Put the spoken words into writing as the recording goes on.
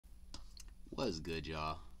What's good,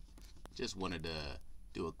 y'all? Just wanted to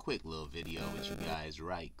do a quick little video with you guys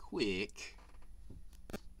right quick,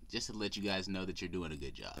 just to let you guys know that you're doing a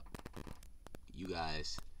good job. You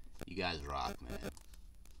guys rock, man.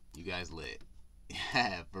 You guys lit.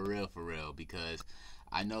 Yeah, for real, because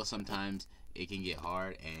I know sometimes it can get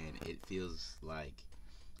hard and it feels like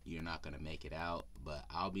you're not gonna make it out, but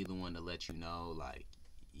I'll be the one to let you know, like,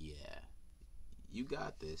 yeah, you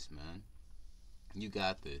got this, man. You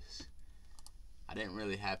got this. I didn't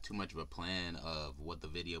really have too much of a plan of what the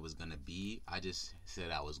video was gonna be. I just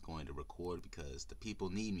said I was going to record because the people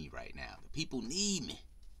need me right now. The people need me,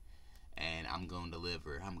 and I'm gonna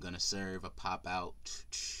deliver. I'm gonna serve. A pop out.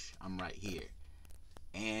 I'm right here,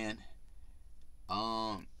 and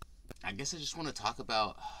I guess I just want to talk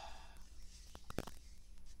about.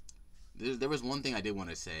 There was one thing I did want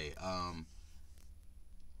to say.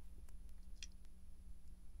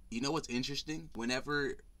 You know what's interesting?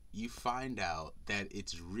 Whenever you find out that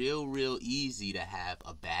it's real easy to have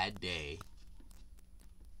a bad day.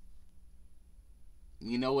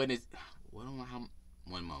 You know what it's... one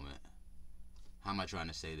moment. How am I trying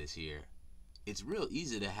to say this here? It's real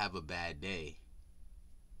easy to have a bad day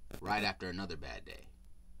right after another bad day.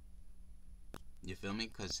 You feel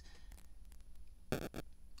me? Because I'm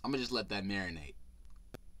going to just let that marinate.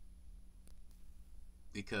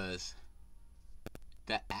 Because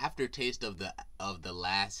the aftertaste of the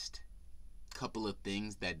last couple of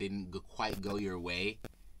things that didn't quite go your way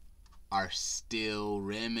are still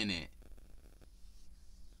remnant.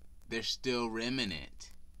 They're still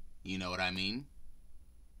remnant. You know what I mean?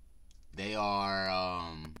 They are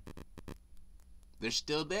they're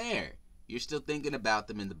still there. You're still thinking about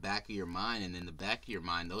them in the back of your mind, and in the back of your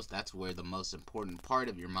mind, that's where the most important part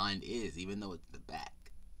of your mind is, even though it's the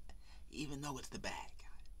back. Even though it's the back.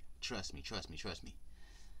 Trust me.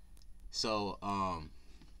 So,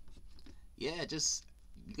 yeah, just,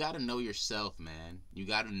 you gotta know yourself, man. You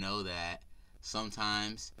gotta know that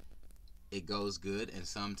sometimes it goes good and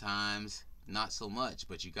sometimes not so much,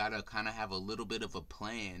 but you gotta kind of have a little bit of a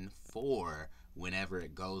plan for whenever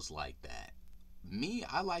it goes like that. Me,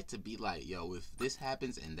 I like to be like, yo, if this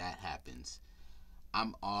happens and that happens,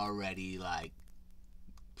 I'm already like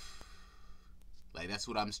that's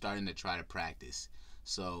what I'm starting to try to practice.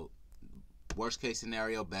 So, worst case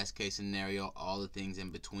scenario, best case scenario, all the things in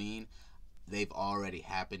between, they've already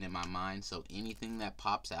happened in my mind. So anything that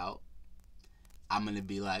pops out, I'm going to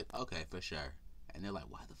be like, okay, for sure. And they're like,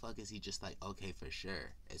 why the fuck is he just like, okay, for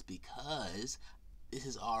sure? It's because this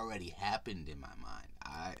has already happened in my mind.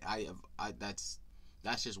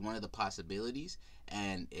 That's just one of the possibilities.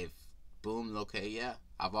 And if, boom, okay, yeah,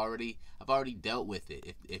 I've already dealt with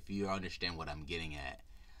it. If you understand what I'm getting at,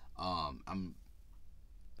 I'm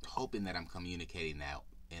hoping that I'm communicating that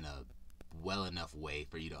in a well enough way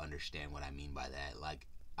for you to understand what I mean by that. Like,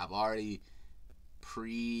 I've already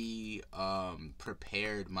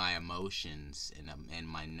prepared my emotions and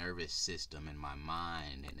my nervous system and my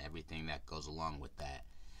mind and everything that goes along with that.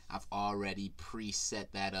 I've already preset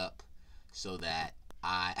that up so that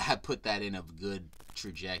I put that in a good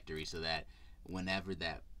trajectory so that whenever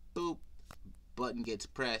that boop button gets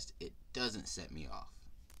pressed, it doesn't set me off.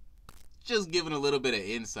 Just giving a little bit of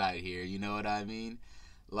insight here, you know what I mean?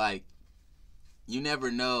 Like, you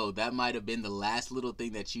never know, that might have been the last little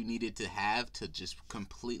thing that you needed to have to just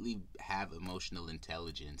completely have emotional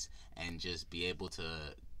intelligence and just be able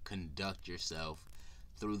to conduct yourself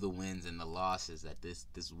through the wins and the losses that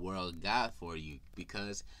this world got for you,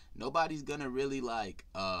 because nobody's gonna really like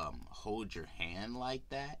hold your hand like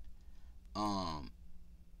that,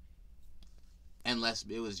 unless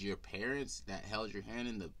it was your parents that held your hand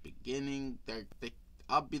in the beginning.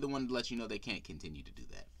 I'll be the one to let you know they can't continue to do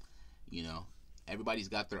that. You know, everybody's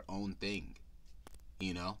got their own thing.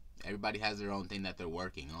 You know, everybody has their own thing that they're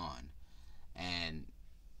working on, and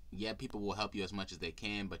yeah, people will help you as much as they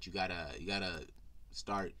can, but you gotta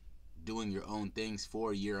start doing your own things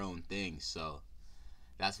for your own things. So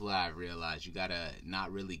that's what I realized. You gotta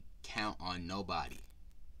not really count on nobody.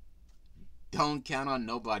 Don't count on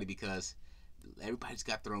nobody, because everybody's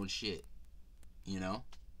got their own shit, you know.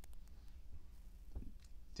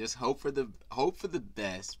 Just hope for the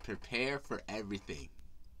best, prepare for everything,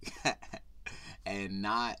 and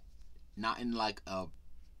not in like a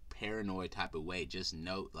paranoid type of way. Just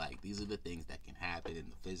note, like, these are the things that can happen in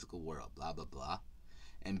the physical world, blah blah blah,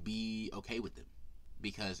 and be okay with them.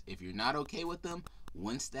 Because if you're not okay with them,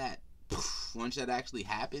 once that actually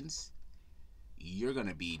happens, you're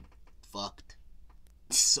gonna be fucked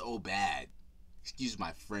so bad. Excuse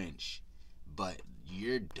my French, but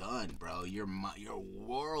you're done, bro. Your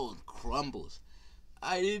world crumbles.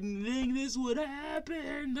 I didn't think this would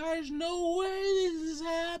happen. There's no way this is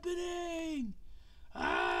happening.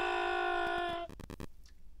 Ah.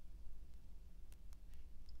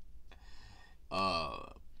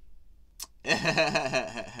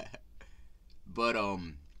 But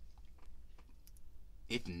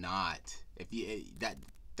if not, if you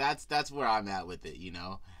that's where I'm at with it, you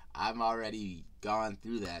know. I'm already gone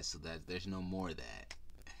through that, so that there's no more of that.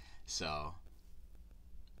 So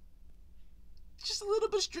just a little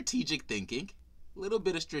bit of strategic thinking. A little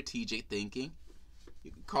bit of strategic thinking.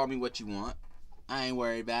 You can call me what you want. I ain't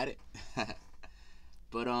worried about it.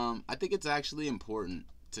 But I think it's actually important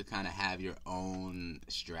to kind of have your own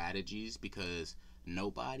strategies, because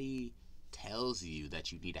nobody tells you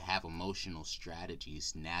that you need to have emotional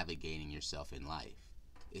strategies navigating yourself in life.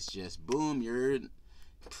 It's just boom, you're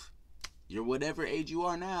whatever age you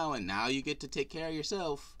are now, and now you get to take care of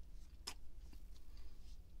yourself.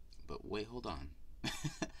 But wait, hold on.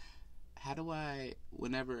 How do I,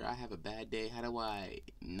 whenever I have a bad day, how do I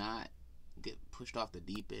not get pushed off the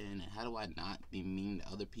deep end? And how do I not be mean to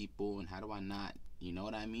other people? And how do I not, you know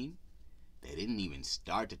what I mean? They didn't even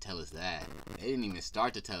start to tell us that.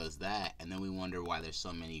 And then we wonder why there's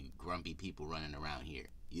so many grumpy people running around here.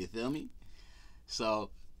 You feel me?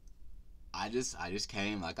 So I just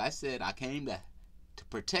came, like I said, I came to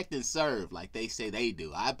protect and serve, like they say they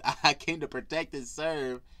do. I came to protect and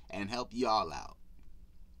serve and help you all out.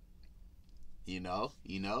 You know.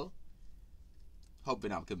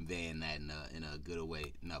 Hoping I'm conveying that in a good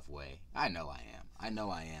way, enough way. I know I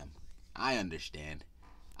am. I understand.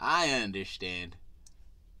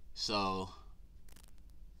 So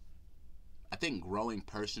I think growing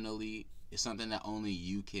personally is something that only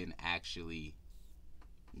you can actually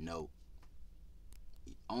know.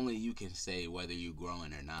 Only you can say whether you're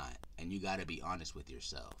growing or not, and you got to be honest with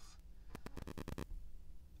yourself.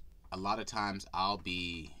 A lot of times I'll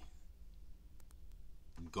be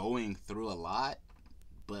going through a lot,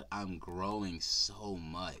 but I'm growing so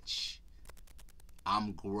much.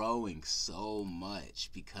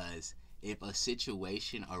 Because if a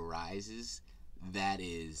situation arises that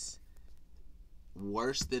is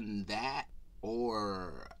worse than that,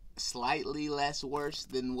 or slightly less worse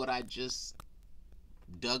than what I just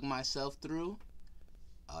dug myself through,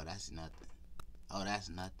 oh, that's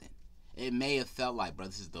nothing. It may have felt like, bro,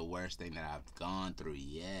 this is the worst thing that I've gone through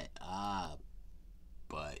yet.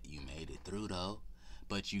 But you made it through, though.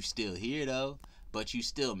 But you still here, though. But you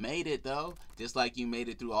still made it, though. Just like you made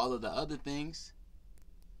it through all of the other things.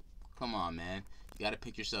 Come on, man. You got to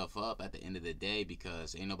pick yourself up at the end of the day,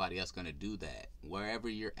 because ain't nobody else going to do that. Wherever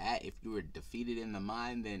you're at, if you were defeated in the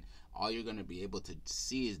mind, then all you're going to be able to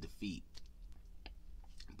see is defeat.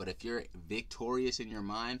 But if you're victorious in your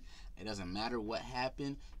mind, it doesn't matter what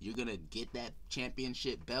happened. You're going to get that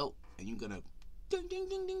championship belt, and you're going to ding, ding,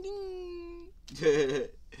 ding, ding, ding.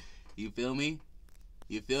 You feel me?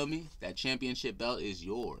 That championship belt is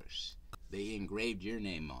yours. They engraved your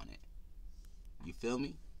name on it. You feel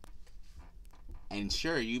me? And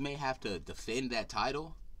sure, you may have to defend that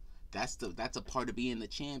title. That's a part of being the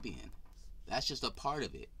champion. That's just a part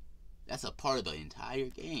of it. That's a part of the entire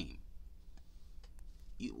game.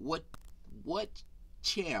 What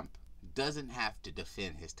champ doesn't have to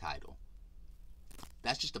defend his title?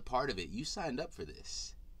 That's just a part of it. You signed up for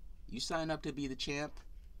this. You signed up to be the champ.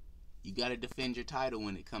 You got to defend your title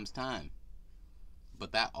when it comes time.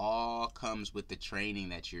 But that all comes with the training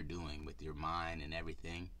that you're doing with your mind and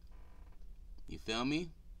everything. You feel me?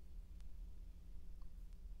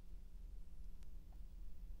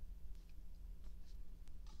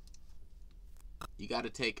 You got to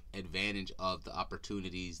take advantage of the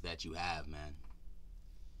opportunities that you have, man.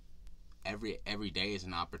 Every day is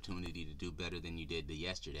an opportunity to do better than you did the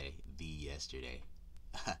yesterday.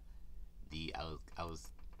 I was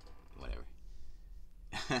whatever.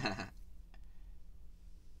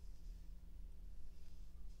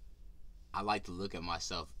 I like to look at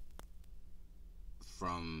myself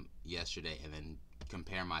from yesterday and then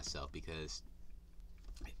compare myself, because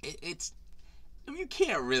it's you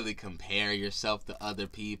can't really compare yourself to other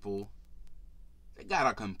people. They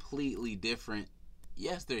got a completely different,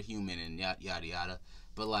 yes, they're human and yada yada yada,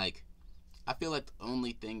 but like, I feel like the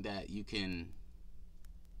only thing that you can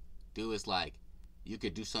do is like, you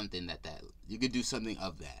could do something you could do something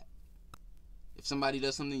of that. If somebody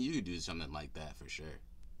does something, you could do something like that for sure.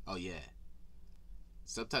 Oh yeah.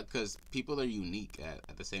 Sometimes, because people are unique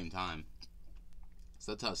at the same time.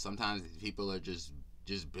 Sometimes people are just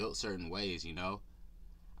built certain ways, you know.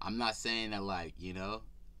 I'm not saying that, like, you know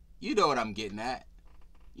what I'm getting at.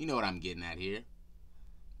 You know what I'm getting at here.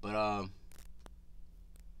 But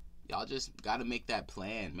Y'all just gotta make that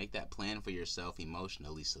plan. Make that plan for yourself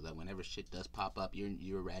emotionally, so that whenever shit does pop up,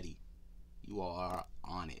 you're ready. You are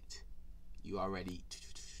on it. You already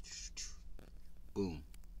boom.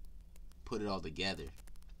 Put it all together.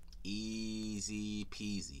 Easy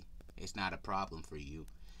peasy. It's not a problem for you.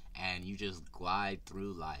 And you just glide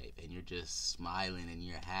through life, and you're just smiling, and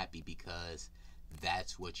you're happy because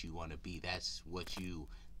that's what you want to be. That's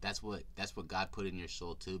what God put in your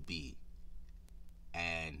soul to be.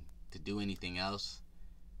 And to do anything else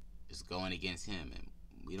is going against him, and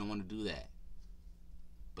we don't want to do that.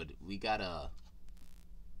 But we gotta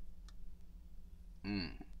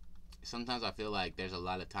sometimes I feel like there's a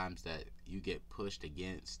lot of times that you get pushed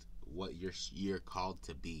against what you're called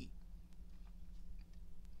to be.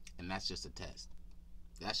 And that's just a test.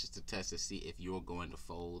 That's just a test to see if you're going to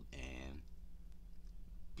fold and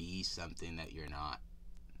be something that you're not.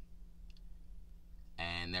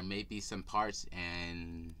 And there may be some parts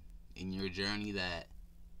in your journey that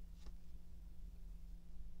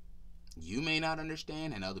you may not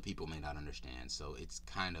understand and other people may not understand. So it's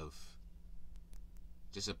kind of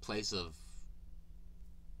just a place of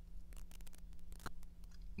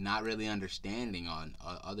not really understanding on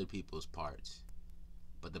other people's parts.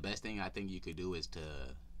 But the best thing I think you could do is to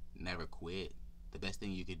never quit. The best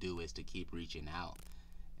thing you could do is to keep reaching out.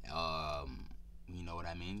 You know what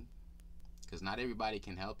I mean? Because not everybody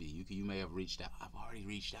can help you. You may have reached out. I've already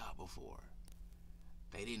reached out before.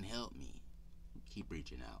 They didn't help me. Keep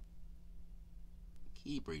reaching out.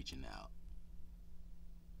 Keep reaching out.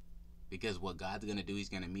 Because what God's going to do, he's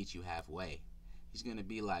going to meet you halfway. He's going to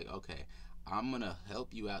be like, okay, I'm going to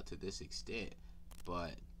help you out to this extent,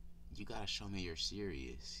 but you got to show me you're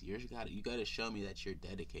serious. You got to show me that you're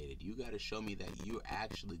dedicated. You got to show me that you're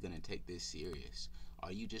actually going to take this serious.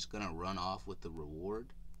 Are you just going to run off with the reward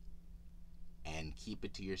and keep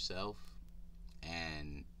it to yourself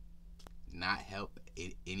and not help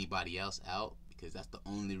anybody else out? Because that's the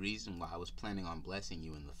only reason why I was planning on blessing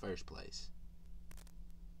you in the first place.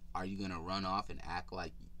 Are you going to run off and act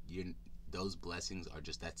like those blessings are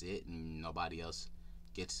just that's it and nobody else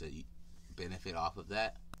gets to benefit off of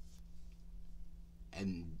that?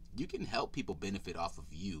 And you can help people benefit off of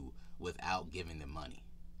you without giving them money.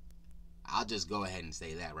 I'll just go ahead and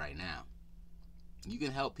say that right now. You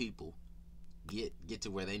can help people get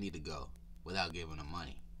to where they need to go without giving them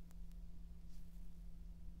money.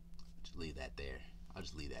 Just leave that there. I'll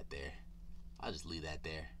just leave that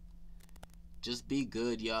there. Just be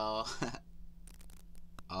good, y'all.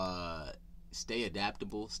 Stay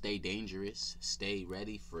adaptable, stay dangerous, stay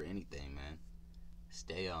ready for anything, man.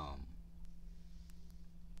 Stay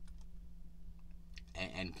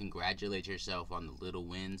and congratulate yourself on the little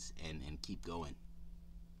wins and keep going.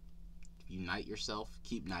 Unite yourself,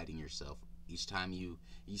 keep knighting yourself. Each time you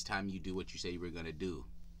do what you say you were gonna do,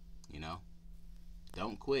 you know?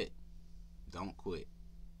 Don't quit. Don't quit.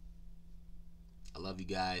 I love you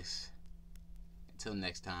guys. Until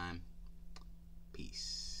next time, peace.